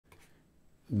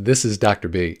This is Dr.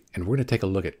 B, and we're going to take a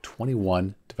look at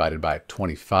 21 divided by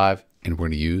 25, and we're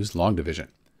going to use long division.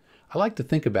 I like to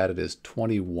think about it as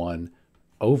 21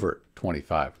 over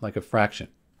 25, like a fraction.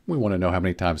 We want to know how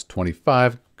many times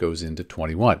 25 goes into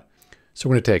 21. So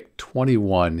we're going to take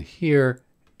 21 here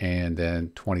and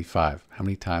then 25. How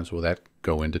many times will that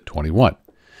go into 21?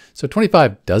 So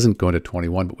 25 doesn't go into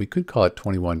 21, but we could call it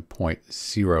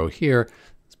 21.0 here.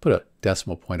 Let's put a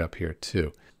decimal point up here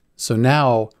too. So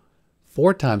now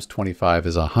 4 times 25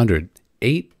 is 100.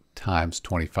 8 times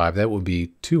 25, that would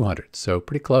be 200. So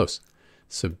pretty close.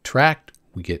 Subtract,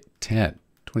 we get 10.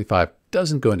 25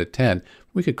 doesn't go into 10.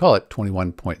 We could call it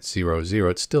 21.00.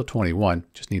 It's still 21.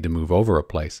 Just need to move over a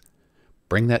place.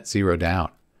 Bring that 0 down.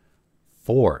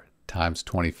 4 times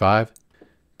 25,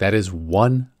 that is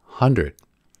 100.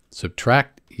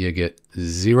 Subtract, you get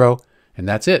 0, and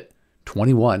that's it.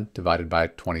 21 divided by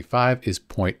 25 is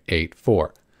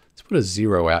 0.84. Let's put a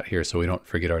 0 out here so we don't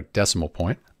forget our decimal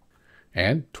point.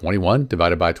 And 21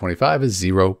 divided by 25 is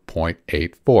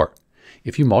 0.84.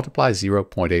 If you multiply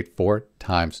 0.84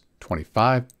 times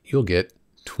 25, you'll get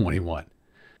 21.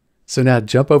 So now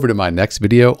jump over to my next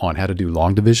video on how to do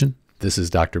long division. This is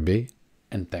Dr. B,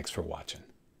 and thanks for watching.